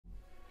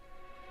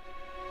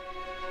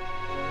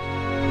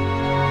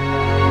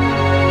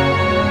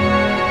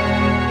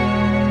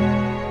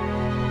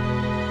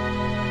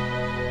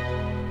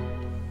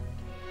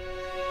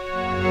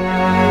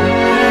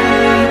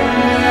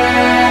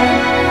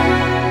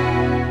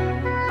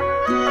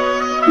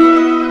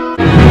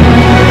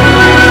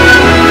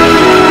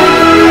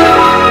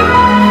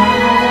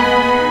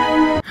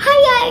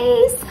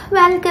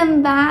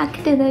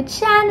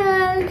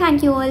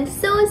thank you all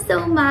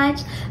so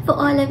much for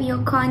all of your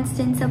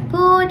constant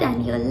support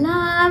and your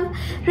love.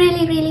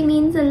 Really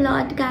means a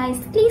lot, guys.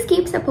 Please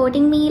keep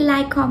supporting me.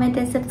 Like, comment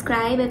and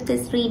subscribe if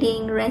this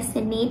reading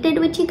resonated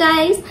with you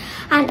guys.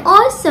 And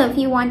also, if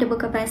you want to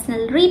book a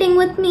personal reading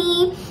with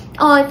me,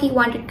 or if you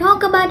want to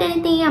talk about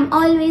anything, I'm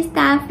always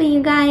there for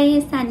you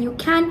guys, and you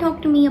can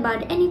talk to me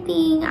about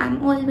anything.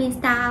 I'm always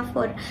there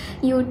for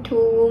you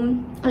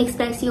to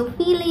express your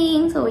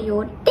feelings, or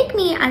you take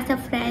me as a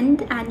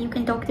friend, and you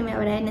can talk to me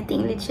about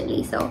anything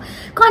literally. So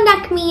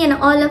contact me, and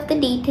all of the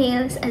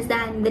details is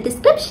in the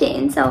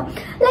description. So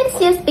let's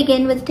just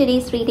begin with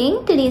today's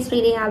reading.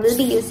 I will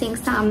be using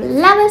some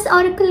Lovers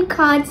Oracle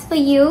cards for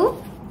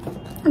you,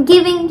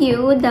 giving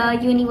you the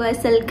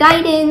universal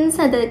guidance,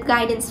 or the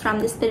guidance from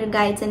the spirit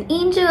guides and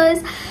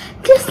angels.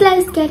 Just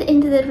let's get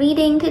into the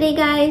reading today,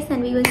 guys,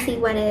 and we will see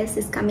what else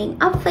is coming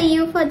up for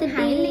you for the day.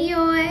 Hi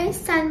Leo,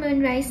 Sun,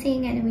 Moon,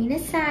 Rising and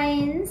Venus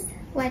signs.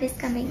 What is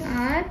coming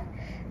up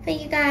for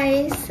you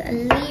guys?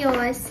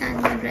 Leo,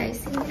 Sun, Moon,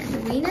 Rising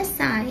and Venus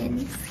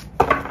signs.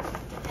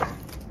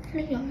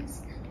 Leos.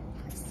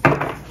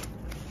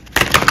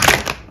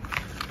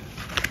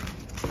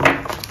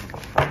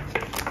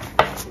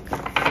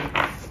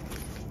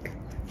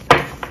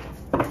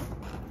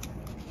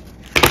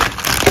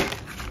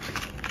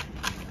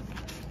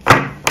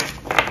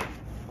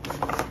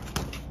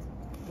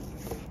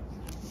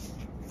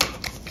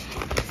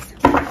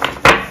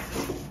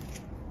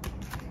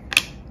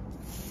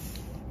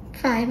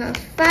 Five of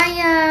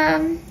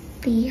Fire,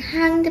 the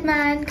Hanged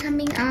Man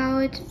coming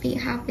out, we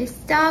have the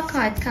Star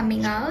card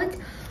coming out,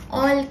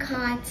 all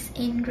cards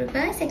in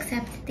reverse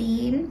except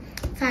the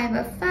Five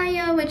of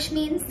Fire, which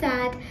means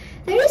that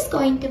there is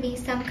going to be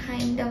some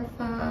kind of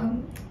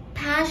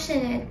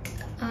passionate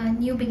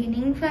new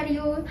beginning for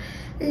you,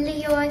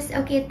 Leos.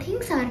 Okay,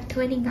 things are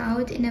turning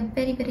out in a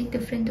very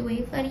different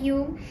way for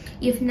you.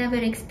 You've never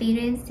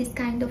experienced this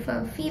kind of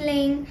a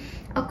feeling.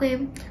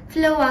 Okay,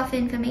 flow of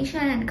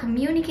information and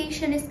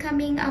communication is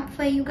coming up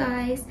for you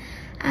guys,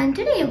 and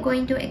today you're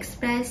going to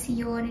express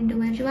your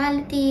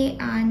individuality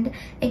and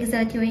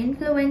exert your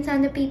influence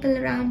on the people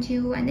around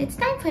you. And it's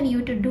time for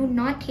you to do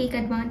not take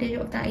advantage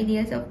of the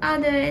ideas of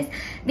others.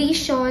 Be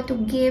sure to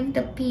give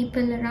the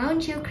people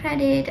around you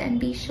credit, and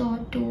be sure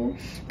to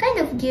kind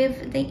of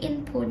give the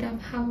input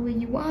of how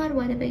you are,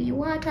 whatever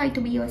you are. Try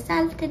to be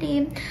yourself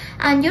today,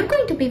 and you're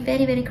going to be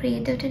very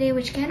creative today,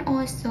 which can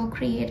also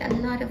create a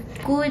lot of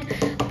good,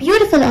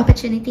 beautiful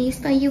opportunities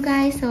for you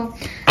guys. So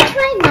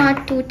try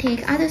not to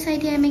take others'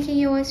 idea and make it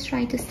yours.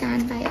 Try to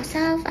stand by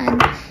yourself,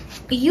 and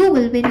you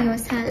will win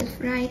yourself,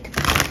 right?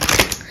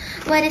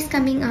 What is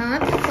coming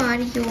up for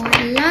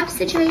your love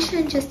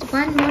situation? Just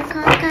one more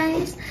card,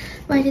 guys.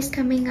 What is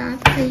coming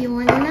up for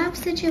your love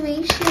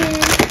situation,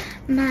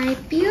 my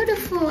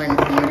beautiful?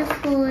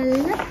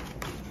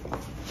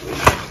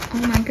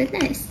 Oh my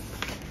goodness,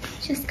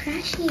 just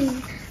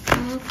crashing.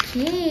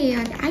 Okay,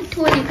 I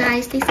told you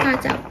guys these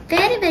cards are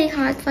very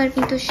hard for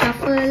me to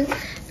shuffle,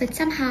 but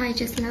somehow I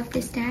just love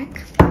this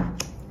deck.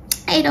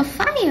 Eight of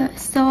Fire.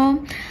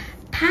 So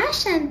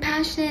passion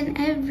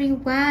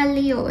everywhere,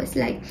 Leos.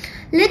 Like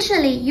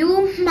literally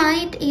you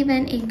might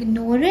even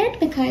ignore it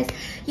because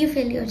you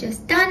feel you're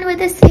just done with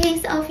this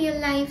phase of your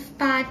life,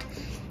 but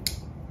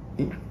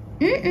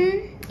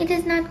it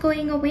is not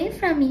going away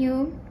from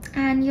you,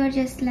 and you're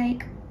just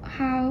like,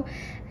 how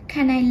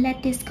can I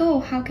let this go?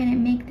 How can I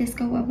make this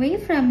go away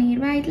from me,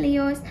 right,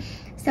 Leos?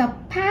 So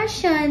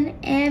passion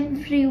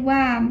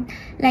everywhere.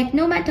 Like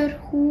no matter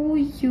who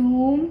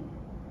you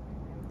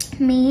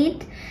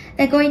meet,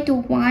 they're going to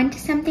want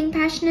something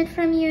passionate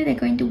from you. They're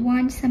going to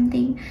want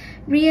something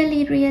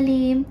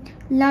really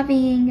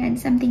loving, and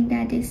something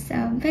that is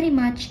very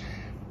much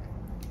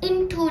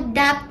into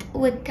depth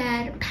with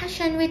their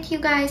passion with you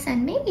guys.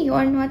 And maybe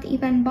you're not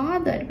even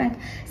bothered, but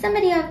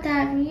somebody out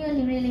there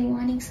really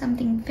wanting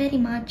something very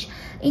much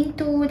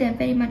into. They're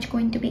very much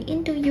going to be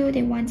into you.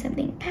 They want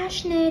something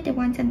passionate, they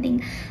want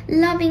something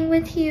loving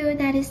with you.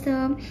 That is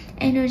the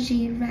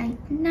energy right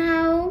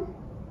now.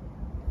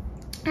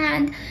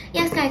 And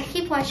yes, guys,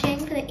 keep watching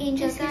for the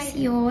angel guide.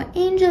 Your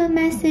angel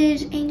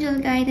message, angel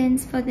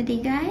guidance for the day,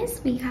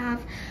 guys. We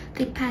have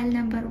the pile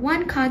number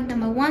 1, card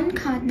number 1,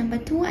 card number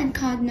 2 and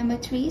card number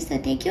 3. So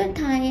take your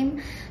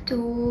time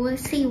to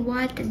see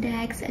what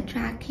decks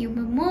attract you the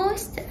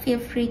most. Feel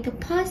free to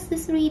pause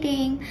this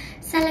reading,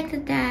 select the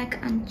deck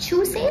and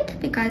choose it,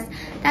 because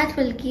that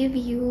will give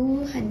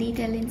you a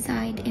detailed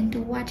insight into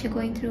what you're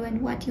going through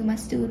and what you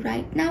must do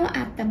right now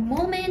at the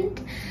moment.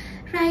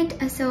 Right,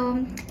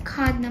 so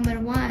card number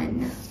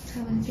 1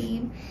 will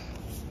be,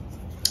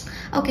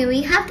 okay,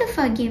 we have the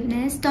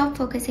forgiveness. Stop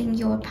focusing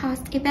your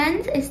past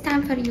events. It's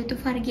time for you to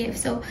forgive.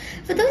 So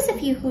for those of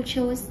you who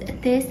chose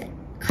this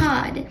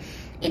card,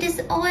 it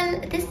is all,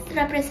 this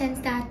represents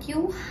that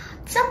you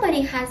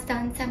somebody has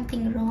done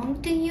something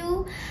wrong to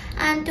you,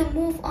 and to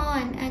move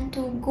on and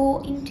to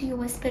go into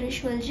your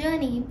spiritual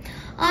journey,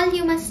 all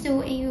you must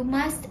do is you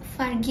must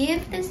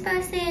forgive this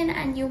person,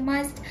 and you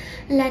must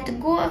let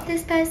go of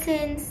this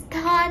person,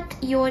 start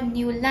your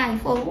new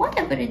life, or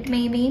whatever it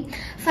may be.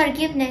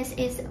 Forgiveness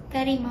is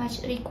very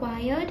much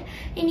required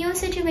in your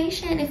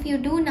situation. If you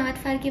do not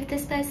forgive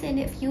this person,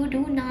 if you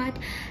do not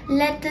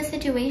let the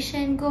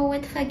situation go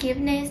with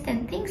forgiveness,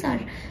 then things are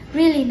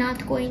really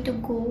not going to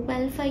go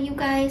well for you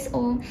guys,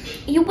 or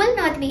you will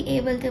not be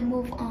able to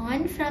move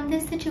on from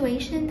this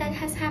situation that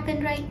has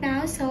happened right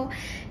now. So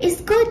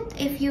it's good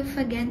if you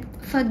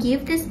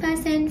forgive this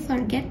person,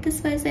 forget this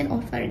person,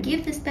 or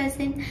forgive this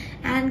person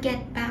and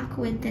get back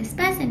with this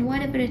person.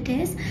 Whatever it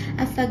is,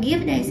 a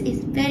forgiveness is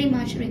very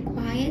much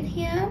required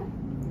here.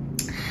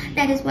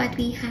 That is what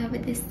we have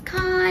with this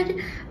card.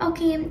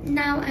 Okay,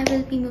 now I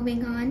will be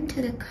moving on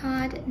to the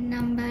card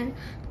number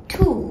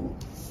 2.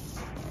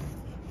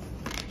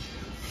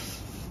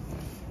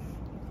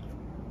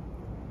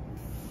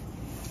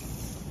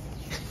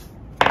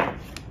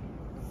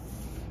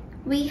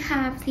 We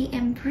have the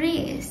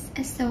Embrace.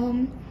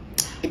 So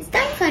it's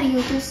time for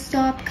you to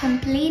stop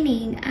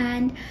complaining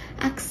and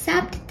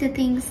accept the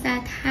things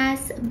that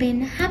has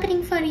been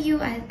happening for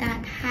you, and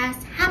that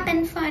has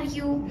happened for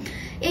you.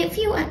 If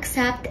you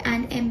accept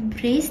and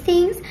embrace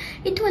things,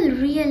 it will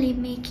really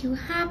make you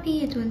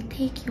happy. It will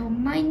take your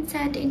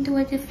mindset into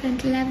a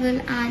different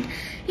level, and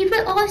it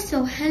will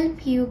also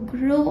help you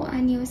grow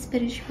on your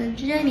spiritual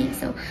journey.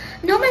 So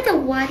no matter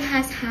what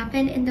has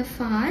happened in the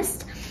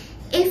past,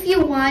 if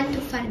you want to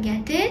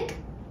forget it,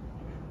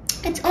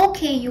 it's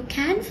okay, you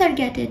can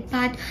forget it,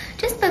 but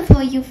just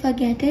before you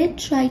forget it,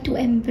 try to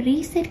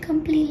embrace it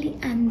completely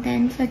and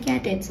then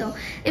forget it. So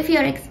if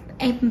you're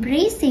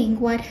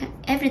embracing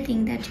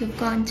everything that you've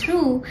gone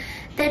through,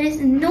 there is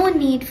no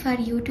need for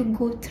you to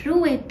go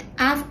through it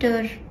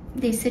after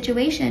this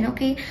situation.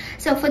 Okay,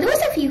 so for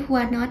those of you who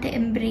are not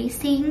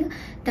embracing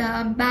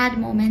the bad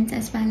moments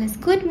as well as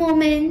good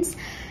moments,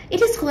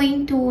 it is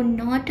going to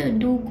not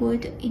do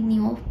good in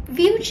your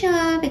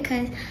future,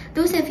 because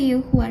those of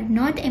you who are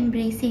not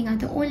embracing are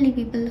the only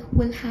people who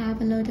will have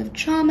a lot of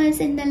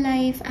traumas in their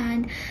life,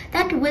 and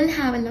that will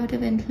have a lot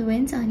of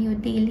influence on your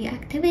daily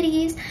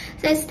activities.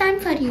 So it's time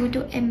for you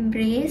to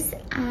embrace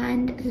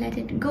and let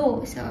it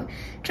go. So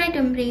try to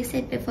embrace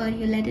it before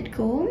you let it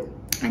go,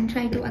 and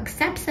try to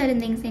accept certain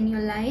things in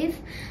your life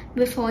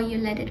before you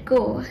let it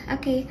go.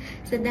 Okay,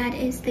 so that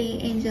is the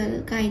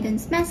angel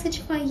guidance message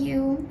for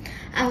you.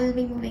 I will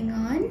be moving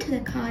on to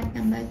the card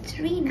number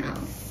 3 now.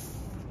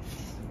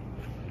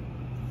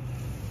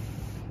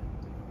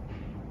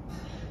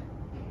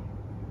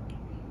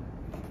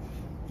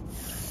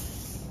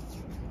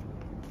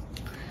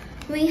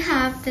 We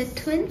have the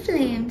twin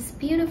flames.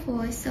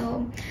 Beautiful.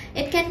 So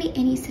it can be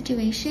any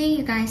situation.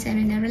 You guys are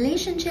in a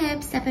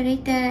relationship,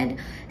 separated,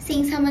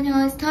 seeing someone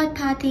else, third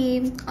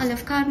party, all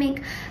of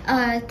karmic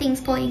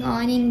things going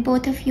on in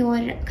both of your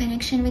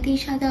connection with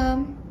each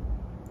other.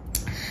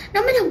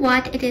 No matter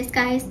what it is,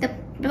 guys, the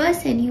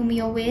person whom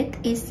you're with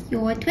is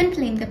your twin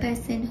flame. The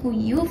person who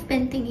you've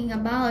been thinking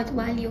about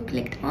while you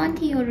clicked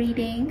onto your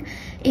reading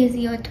is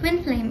your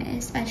twin flame,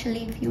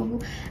 especially if you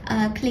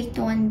clicked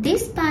on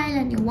this pile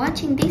and you're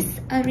watching this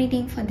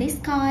reading for this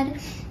card.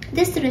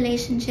 This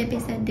relationship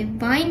is a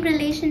divine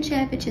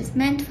relationship, which is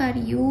meant for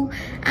you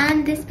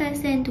and this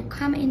person to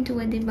come into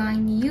a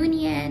divine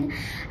union.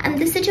 And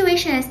the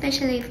situation,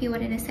 especially if you are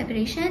in a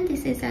separation,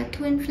 this is a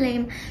twin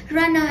flame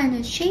runner and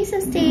a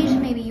chaser stage.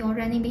 Maybe you're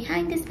running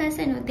behind this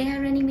person, or they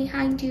are running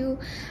behind you.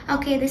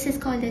 Okay, this is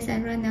called as a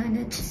runner and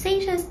a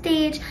chaser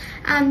stage.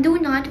 And do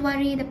not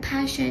worry, the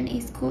passion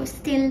is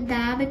still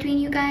there between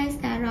you guys.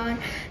 There are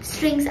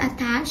strings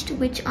attached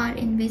which are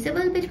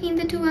invisible between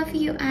the two of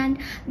you, and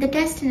the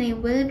destiny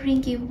will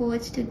bring you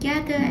both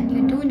together, and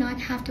you do not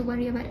have to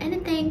worry about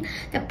anything.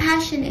 The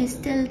passion is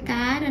still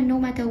there, and no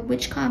matter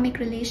which karmic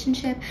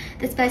relationship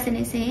this person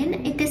is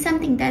in, it is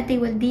something that they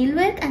will deal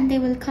with, and they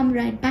will come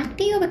right back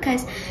to you,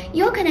 because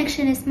your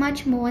connection is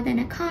much more than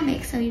a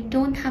karmic. So you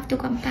don't have to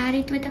compare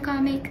it with a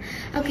karmic.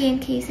 Okay, in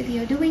case if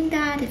you're doing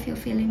that, if you're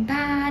feeling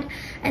bad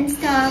and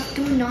stuff,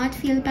 do not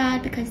feel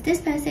bad, because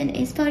this person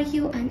is for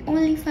you and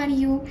only for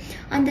you.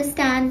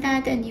 Understand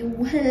that, and you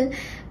will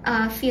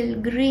feel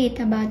great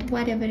about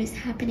whatever is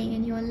happening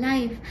in your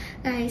life.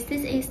 Guys,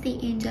 this is the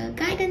angel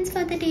guidance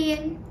for the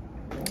day,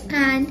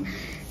 and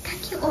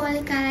thank you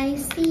all,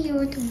 guys. See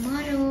you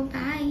tomorrow.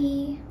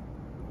 Bye.